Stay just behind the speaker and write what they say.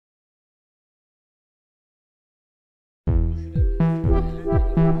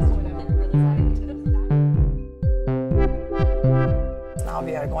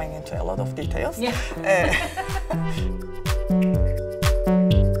going into a lot of details. Yeah.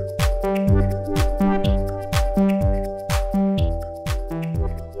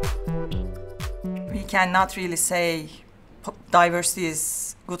 We cannot really say diversity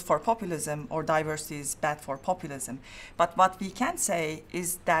is good for populism or diversity is bad for populism. But what we can say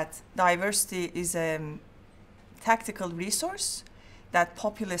is that diversity is a tactical resource that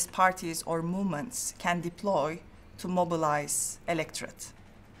populist parties or movements can deploy to mobilize electorate.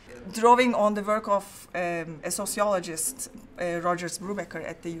 Drawing on the work of a sociologist, Rogers Brubaker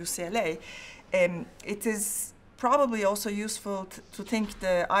at the UCLA, it is probably also useful to think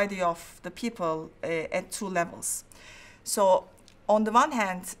the idea of the people at two levels. So on the one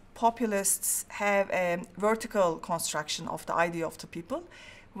hand, populists have a vertical construction of the idea of the people,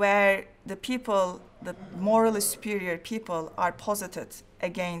 where the people, the morally superior people, are posited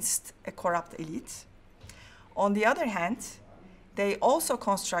against a corrupt elite. On the other hand, they also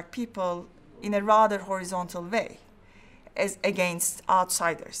construct people in a rather horizontal way, as against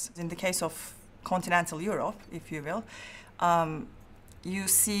outsiders. In the case of continental Europe, if you will, you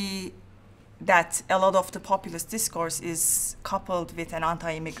see that a lot of the populist discourse is coupled with an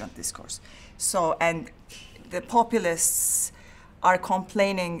anti-immigrant discourse. So, and the populists are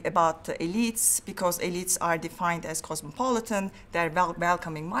complaining about the elites because elites are defined as cosmopolitan, they're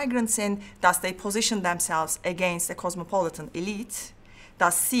welcoming migrants in, thus they position themselves against a cosmopolitan elite,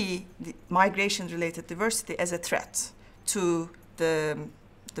 thus see the migration-related diversity as a threat to the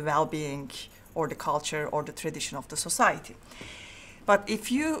well-being or the culture or the tradition of the society. But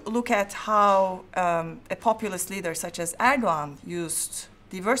if you look at how a populist leader such as Erdogan used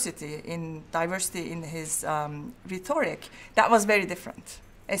diversity in his rhetoric, that was very different,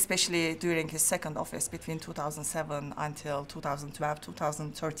 especially during his second office between 2007 until 2012,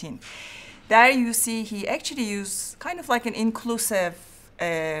 2013. There you see he actually used kind of like an inclusive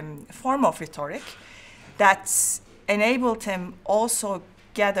form of rhetoric that enabled him also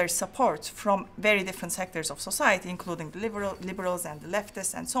gather support from very different sectors of society, including the liberals and the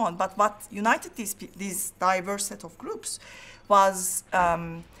leftists and so on. But what united these diverse set of groups was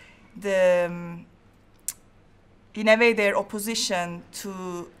in a way, their opposition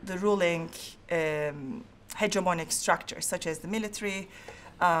to the ruling hegemonic structures, such as the military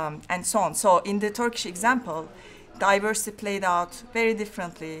and so on. So in the Turkish example, diversity played out very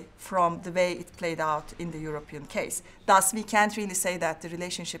differently from the way it played out in the European case. Thus, we can't really say that the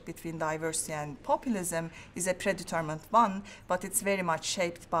relationship between diversity and populism is a predetermined one, but it's very much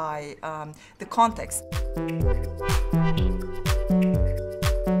shaped by the context.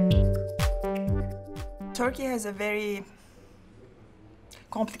 Turkey has a very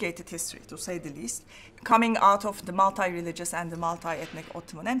complicated history, to say the least. Coming out of the multi-religious and the multi-ethnic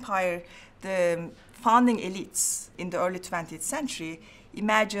Ottoman Empire, the founding elites in the early 20th century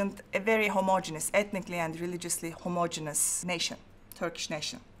imagined a very homogeneous, ethnically and religiously homogeneous nation, Turkish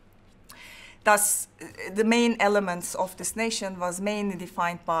nation. Thus, the main elements of this nation was mainly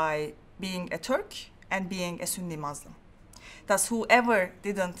defined by being a Turk and being a Sunni Muslim. Thus, whoever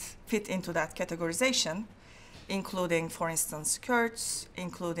didn't fit into that categorization, including, for instance, Kurds,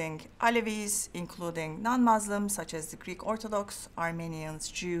 including Alevis, including non-Muslims, such as the Greek Orthodox, Armenians,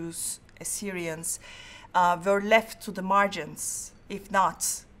 Jews, Assyrians, were left to the margins, if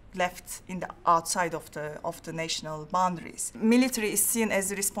not left in the outside of the national boundaries. Military is seen as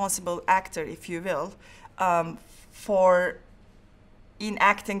the responsible actor, if you will, for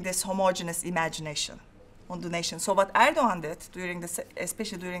enacting this homogeneous imagination on the nation. So what Erdogan did,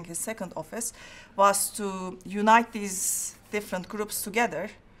 especially during his second office, was to unite these different groups together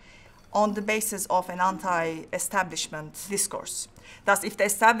on the basis of an anti-establishment discourse. Thus, if the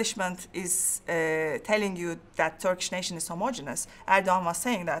establishment is telling you that Turkish nation is homogeneous, Erdogan was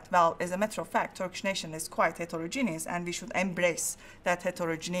saying that, well, as a matter of fact, Turkish nation is quite heterogeneous, and we should embrace that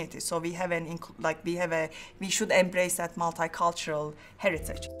heterogeneity. So we have we should embrace that multicultural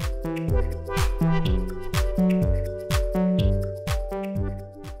heritage.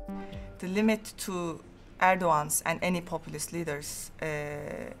 The limit to Erdogan's and any populist leaders'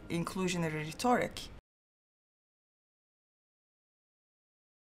 inclusionary rhetoric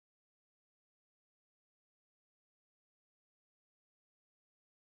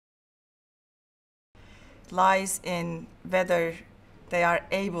lies in whether they are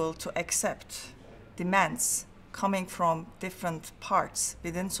able to accept demands coming from different parts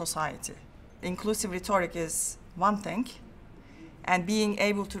within society. Inclusive rhetoric is one thing, and being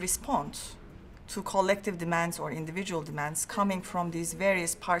able to respond to collective demands or individual demands coming from these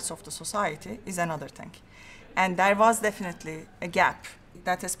various parts of the society is another thing. And there was definitely a gap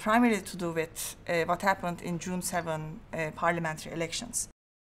that has primarily to do with what happened in June 7 parliamentary elections.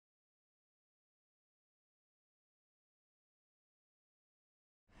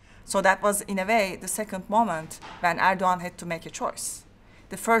 So that was, in a way, the second moment when Erdogan had to make a choice.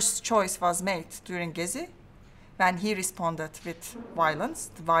 The first choice was made during Gezi, when he responded with violence,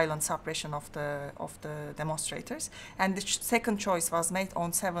 the violent suppression of the demonstrators. And the second choice was made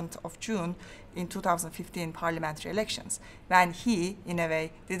on 7th of June in 2015 parliamentary elections, when he, in a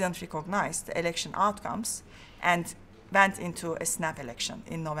way, didn't recognize the election outcomes and went into a snap election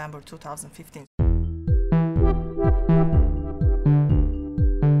in November 2015.